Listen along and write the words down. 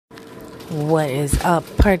What is up,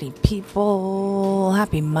 party people?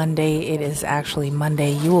 Happy Monday. It is actually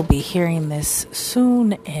Monday. You will be hearing this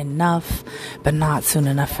soon enough, but not soon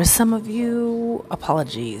enough for some of you.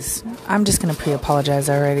 Apologies. I'm just going to pre-apologize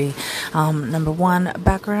already. Number one,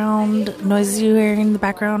 background noises you hearing in the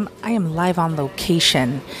background. I am live on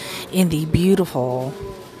location in the beautiful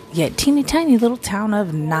yet teeny tiny little town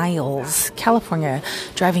of Niles, California,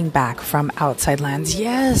 driving back from outside lands.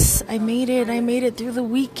 Yes, I made it through the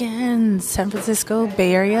weekend. San Francisco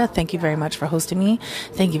Bay Area, thank you very much for hosting me.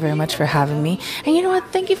 Thank you very much for having me. And you know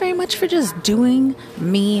what? Thank you very much for just doing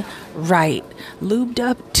me right. Lubed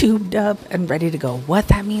up, tubed up, and ready to go. What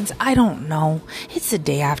that means, I don't know. It's the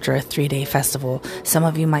day after a 3-day festival. Some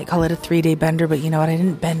of you might call it a 3-day bender, but you know what? I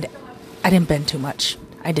didn't bend too much.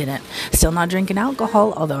 I didn't. Still not drinking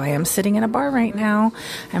alcohol, although I am sitting in a bar right now.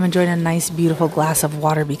 I'm enjoying a nice, beautiful glass of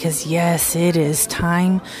water because, yes, it is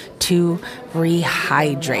time to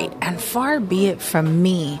rehydrate. And far be it from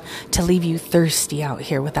me to leave you thirsty out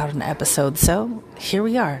here without an episode. So here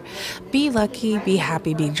we are. Be lucky, be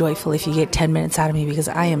happy, be joyful if you get 10 minutes out of me because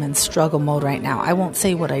I am in struggle mode right now. I won't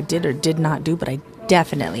say what I did or did not do, but I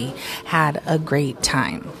definitely had a great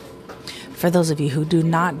time. For those of you who do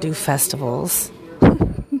not do festivals,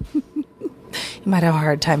 you might have a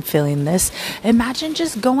hard time feeling this. Imagine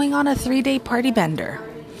just going on a 3-day party bender.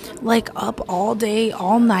 Like up all day,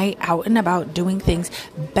 all night, out and about doing things.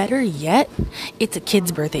 Better yet, it's a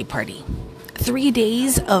kid's birthday party. 3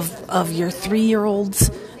 days of your 3-year-old's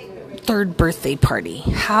third birthday party.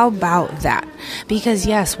 How about that? Because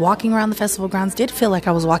yes, walking around the festival grounds did feel like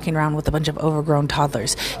I was walking around with a bunch of overgrown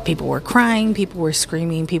toddlers. People were crying, people were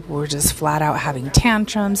screaming, people were just flat out having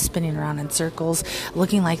tantrums, spinning around in circles,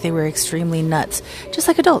 looking like they were extremely nuts, just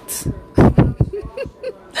like adults.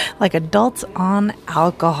 Like adults on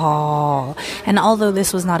alcohol. And although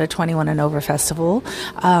this was not a 21 and over festival,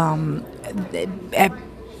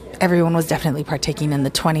 everyone was definitely partaking in the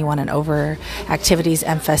 21 and over activities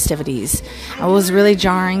and festivities. What was really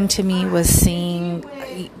jarring to me was seeing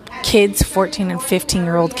kids, 14 and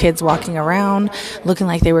 15-year-old kids walking around looking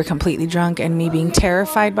like they were completely drunk and me being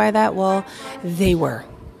terrified by that. Well, they were.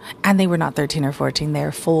 And they were not 13 or 14.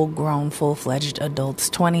 They're full-grown, full-fledged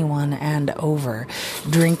adults, 21 and over,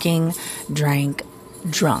 drinking, drunk.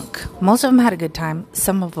 Most of them had a good time.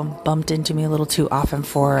 Some of them bumped into me a little too often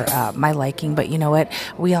for my liking, but you know what?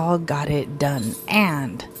 We all got it done.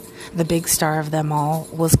 And the big star of them all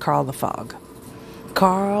was Carl the Fog.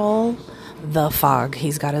 Carl the Fog.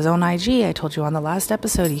 He's got his own IG. I told you on the last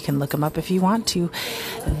episode. You can look him up if you want to.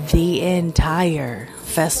 The entire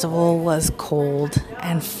festival was cold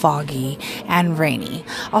and foggy and rainy.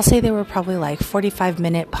 I'll say there were probably like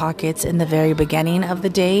 45-minute pockets in the very beginning of the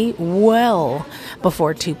day, well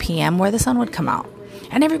before 2 p.m. where the sun would come out.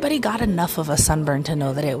 And everybody got enough of a sunburn to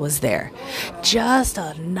know that it was there. Just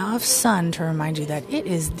enough sun to remind you that it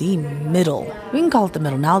is the middle. We can call it the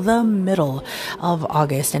middle. Now, the middle of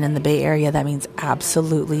August. And in the Bay Area, that means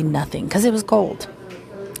absolutely nothing because it was cold.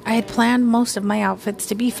 I had planned most of my outfits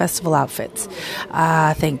to be festival outfits.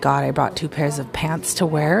 Thank God I brought 2 pairs of pants to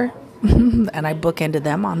wear. And I bookended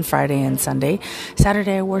them on Friday and Sunday.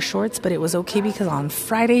 Saturday I wore shorts, but it was okay because on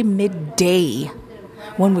Friday midday,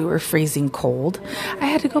 when we were freezing cold, I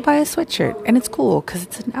had to go buy a sweatshirt. And it's cool because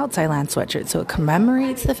it's an outside land sweatshirt. So it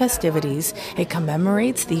commemorates the festivities. It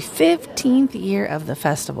commemorates the 15th year of the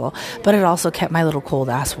festival. But it also kept my little cold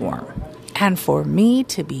ass warm. And for me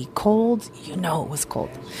to be cold, you know it was cold.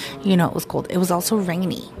 You know it was cold. It was also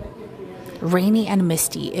rainy. Rainy and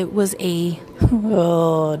misty. It was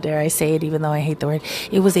dare I say it even though I hate the word,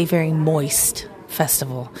 it was a very moist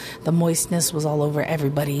festival. The moistness was all over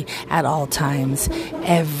everybody at all times,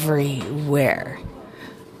 everywhere.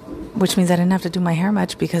 Which means I didn't have to do my hair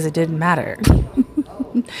much because it didn't matter.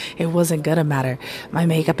 It wasn't gonna matter. My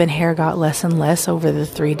makeup and hair got less and less over the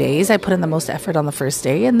 3 days. I put in the most effort on the first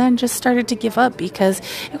day and then just started to give up because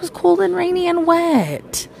it was cold and rainy and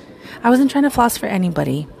wet. I wasn't trying to floss for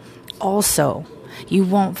anybody. Also, you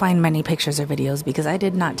won't find many pictures or videos because I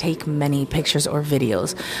did not take many pictures or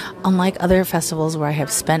videos. Unlike other festivals where I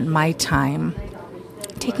have spent my time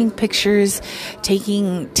taking pictures,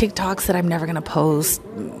 taking TikToks that I'm never going to post,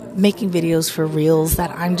 making videos for reels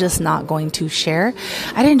that I'm just not going to share.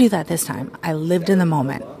 I didn't do that this time. I lived in the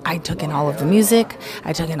moment. I took in all of the music.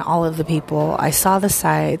 I took in all of the people. I saw the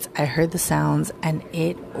sights. I heard the sounds, and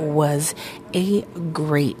it was a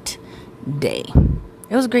great day.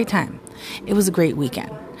 It was a great time. It was a great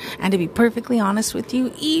weekend. And to be perfectly honest with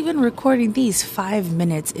you, even recording these 5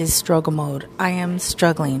 minutes is struggle mode. I am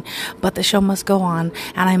struggling, but the show must go on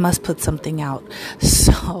and I must put something out.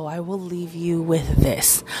 So I will leave you with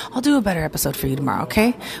this. I'll do a better episode for you tomorrow,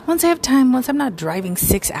 okay? Once I have time, once I'm not driving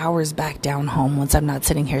 6 hours back down home, once I'm not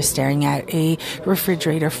sitting here staring at a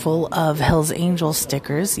refrigerator full of Hell's Angel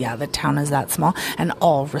stickers. Yeah, the town is that small. And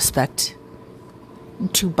all respect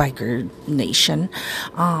to Biker Nation.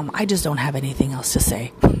 I just don't have anything else to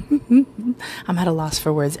say. I'm at a loss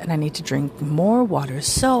for words and I need to drink more water.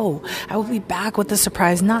 So I will be back with a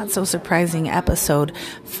surprise, not so surprising episode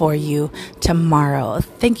for you tomorrow.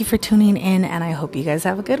 Thank you for tuning in and I hope you guys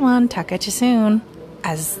have a good one. Talk at you soon.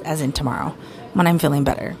 As in tomorrow when I'm feeling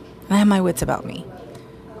better and I have my wits about me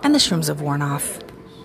and the shrooms have worn off.